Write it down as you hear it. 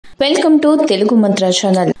Welcome to Telugu Mantra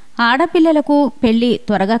channel. ఆడపిల్లలకు పెళ్లి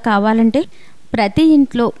త్వరగా కావాలంటే ప్రతి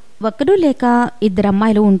ఇంట్లో ఒకరు లేక ఇద్దరు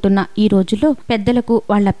అమ్మాయిలు ఉంటున్న ఈ రోజుల్లో పెద్దలకు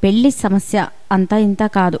వాళ్ల పెళ్లి సమస్య అంతా ఇంత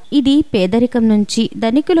కాదు. ఇది పేదరికం నుంచి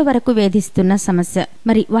ధనికుల వరకు వేధిస్తున్న సమస్య.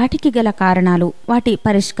 మరి వాటికి గల కారణాలు, వాటి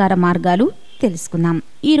పరిష్కార మార్గాలు తెలుసుకుందాం.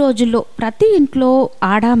 ఈ రోజుల్లో ప్రతి ఇంట్లో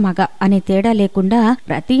ఆడ మగ అనే తేడా లేకుండా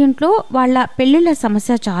ప్రతి ఇంట్లో వాళ్ల పెళ్లిళ్ల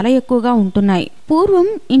సమస్య చాలా ఎక్కువగా ఉంటున్నాయి. పూర్వం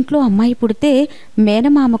ఇంట్లో అమ్మాయి పుడితే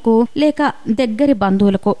మేనమామకు లేక దగ్గరి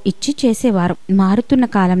బంధువులకు ఇచ్చి చేసేవారు. మారుతున్న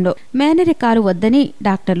కాలంలో మేనరికాలు వద్దని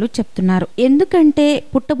డాక్టర్లు చెప్తున్నారు. ఎందుకంటే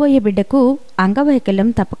పుట్టబోయే బిడ్డకు అంగవైకల్యం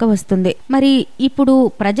తప్పక వస్తుంది. మరి ఇప్పుడు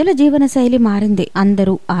ప్రజల జీవన శైలి మారింది.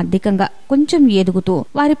 అందరూ ఆర్థికంగా కొంచెం ఎదుగుతూ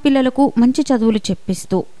వారి పిల్లలకు మంచి చదువులు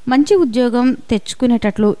చెప్పిస్తూ మంచి ఉద్యోగం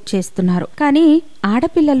తెచ్చుకునేటట్లు చేస్తున్నారు. కానీ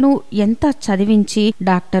ఆడపిల్లలను ఎంత చదివించి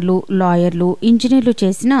డాక్టర్లు, లాయర్లు, ఇంజనీర్లు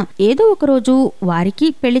చేసినా ఏదో ఒక రోజు వారికి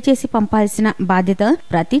పెళ్లి చేసి పంపాల్సిన బాధ్యత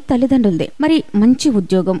ప్రతి తల్లిదండ్రులదే. మరి మంచి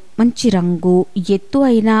ఉద్యోగం, మంచి రంగు, ఎత్తు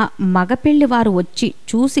అయిన మగ పెళ్లి వారు వచ్చి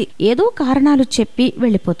చూసి ఏదో కారణాలు చెప్పి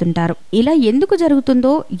వెళ్లిపోతుంటారు. ఇలా ఎందుకు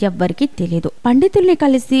జరుగుతుందో ఎవ్వరికీ తెలియదు. పండితుల్ని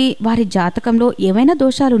కలిసి వారి జాతకంలో ఏమైనా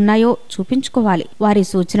దోషాలున్నాయో చూపించుకోవాలి. వారి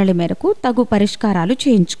సూచనల మేరకు తగు పరిష్కారాలు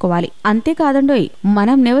చేయించుకోవాలి. అంతేకాదండోయ్,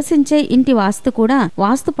 మనం నివసించే ఇంటి వాస్తు కూడా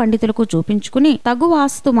వాస్తు పండితులకు చూపించుకుని తగు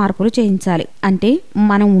వాస్తు మార్పులు చేయించాలి. అంటే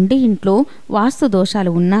మనం ఉండే ఇంట్లో వాస్తు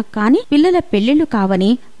దోషాలు ఉన్నా కానీ పిల్లల పెళ్లిళ్లు కావని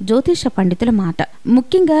జ్యోతిష పండితుల మాట.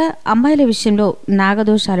 ముఖ్యంగా అమ్మాయిల విషయంలో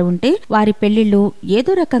నాగదోషాలు ఉంటే వారి పెళ్లిళ్లు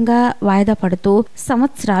ఏదో రకంగా వాయిదా పడుతూ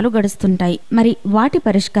సంవత్సరాలు గడుస్తుంటాయి. మరి వాటి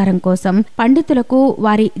పరిష్కారం కోసం పండితులకు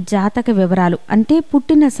వారి జాతక వివరాలు అంటే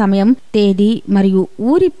పుట్టిన సమయం, తేదీ మరియు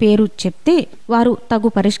ఊరి పేరు చెప్తే వారు తగు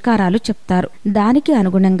పరిష్కారాలు చెప్తారు. దానికి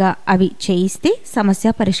అనుగుణంగా అవి చేయిస్తే సమస్య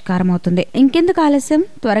పరిష్కారం అవుతుంది. ఇంకెందుకు ఆలస్యం,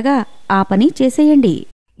 త్వరగా ఆ పని చేసేయండి.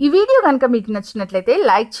 ఈ వీడియో కనుక మీకు నచ్చినట్లయితే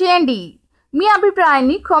లైక్ చేయండి, మీ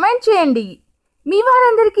అభిప్రాయాన్ని కామెంట్ చేయండి, మీ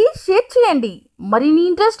వారందరికీ షేర్ చేయండి. మరిన్ని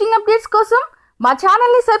ఇంట్రెస్టింగ్ అప్డేట్స్ కోసం మా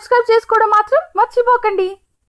ఛానల్ని సబ్స్క్రైబ్ చేసుకోవడం మాత్రం మర్చిపోకండి.